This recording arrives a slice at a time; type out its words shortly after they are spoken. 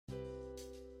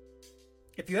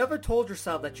If you ever told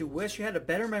yourself that you wish you had a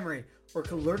better memory or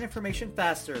could learn information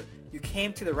faster, you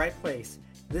came to the right place.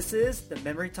 This is the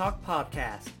Memory Talk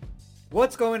Podcast.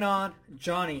 What's going on?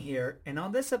 Johnny here, and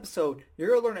on this episode, you're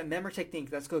going to learn a memory technique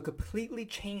that's going to completely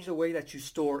change the way that you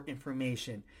store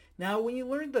information. Now, when you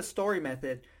learn the story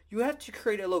method, you have to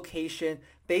create a location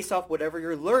based off whatever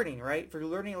you're learning, right? If you're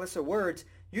learning a list of words,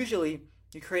 usually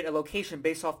you create a location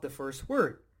based off the first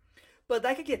word. But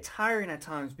that could get tiring at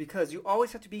times because you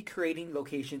always have to be creating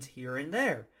locations here and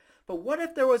there. But what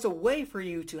if there was a way for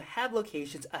you to have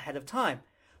locations ahead of time?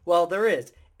 Well, there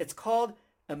is. It's called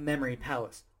a memory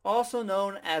palace, also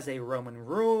known as a Roman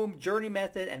room, journey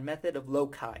method, and method of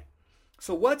loci.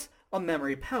 So what's a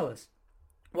memory palace?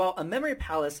 Well, a memory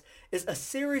palace is a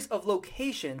series of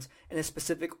locations in a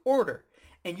specific order,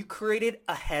 and you create it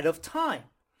ahead of time.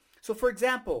 So for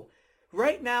example,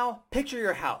 right now, picture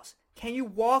your house. Can you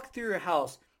walk through your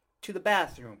house to the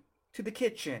bathroom, to the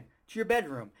kitchen, to your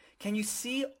bedroom? Can you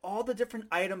see all the different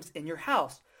items in your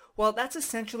house? Well, that's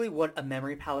essentially what a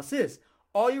memory palace is.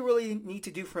 All you really need to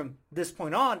do from this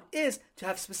point on is to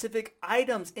have specific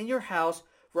items in your house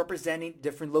representing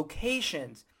different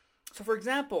locations. So for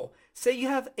example, say you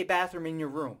have a bathroom in your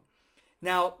room.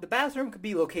 Now, the bathroom could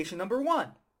be location number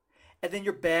 1. And then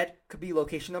your bed could be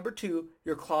location number 2,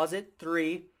 your closet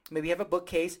 3, maybe you have a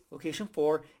bookcase, location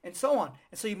 4, and so on.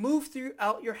 And so you move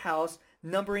throughout your house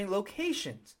numbering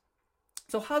locations.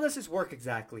 So how does this work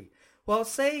exactly? Well,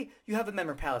 say you have a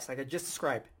memory palace like I just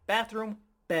described. Bathroom,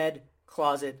 bed,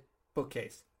 closet,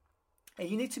 bookcase. And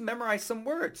you need to memorize some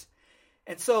words.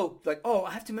 And so, like, oh,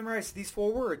 I have to memorize these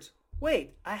 4 words.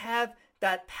 Wait, I have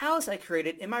that palace I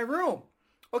created in my room.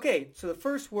 Okay, so the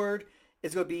first word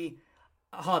is going to be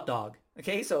a hot dog.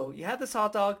 Okay, so you have this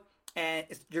hot dog, and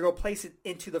you're going to place it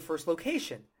into the first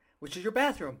location, which is your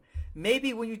bathroom.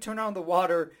 Maybe when you turn on the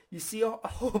water, you see a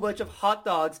whole bunch of hot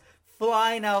dogs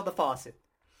flying out of the faucet.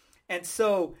 And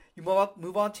so you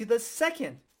move on to the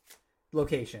second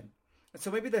location. And so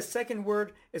maybe the second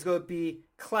word is going to be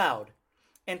cloud.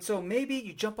 And so maybe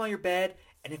you jump on your bed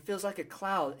and it feels like a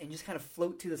cloud and you just kind of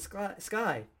float to the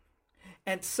sky.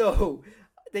 And so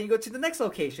then you go to the next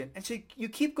location. And so you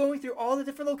keep going through all the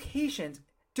different locations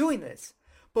doing this.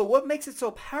 But what makes it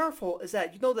so powerful is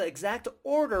that you know the exact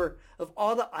order of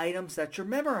all the items that you're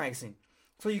memorizing.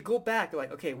 So you go back,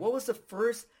 like, okay, what was the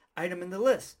first item in the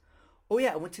list? Oh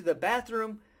yeah, I went to the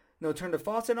bathroom, turned the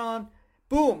faucet on,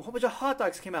 boom, a whole bunch of hot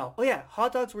dogs came out. Oh yeah,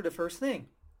 hot dogs were the first thing.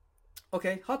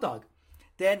 Okay, hot dog.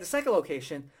 Then the second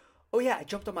location, oh yeah, I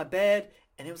jumped on my bed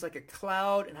and it was like a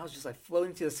cloud and I was just like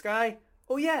floating to the sky.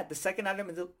 Oh yeah, the second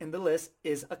item in the list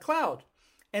is a cloud.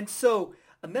 And so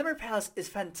a memory palace is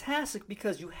fantastic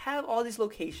because you have all these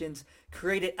locations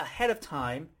created ahead of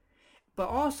time, but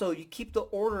also you keep the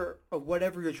order of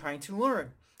whatever you're trying to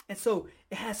learn. And so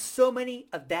it has so many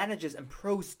advantages and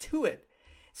pros to it.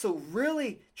 So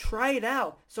really try it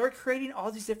out. Start creating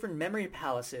all these different memory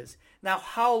palaces. Now,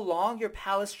 how long your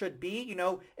palace should be,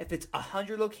 if it's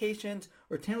 100 locations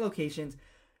or 10 locations,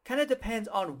 kind of depends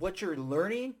on what you're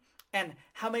learning and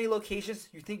how many locations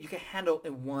you think you can handle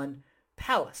in one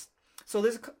palace. So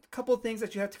there's a couple of things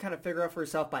that you have to kind of figure out for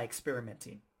yourself by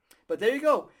experimenting. But there you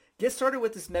go. Get started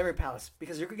with this memory palace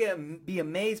because you're going to be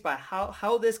amazed by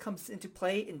how this comes into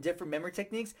play in different memory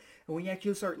techniques and when you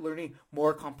actually start learning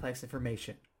more complex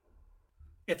information.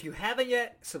 If you haven't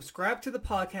yet, subscribe to the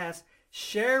podcast,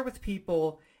 share with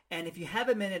people, and if you have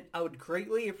a minute, I would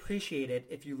greatly appreciate it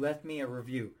if you left me a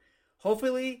review.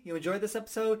 Hopefully you enjoyed this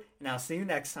episode, and I'll see you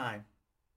next time.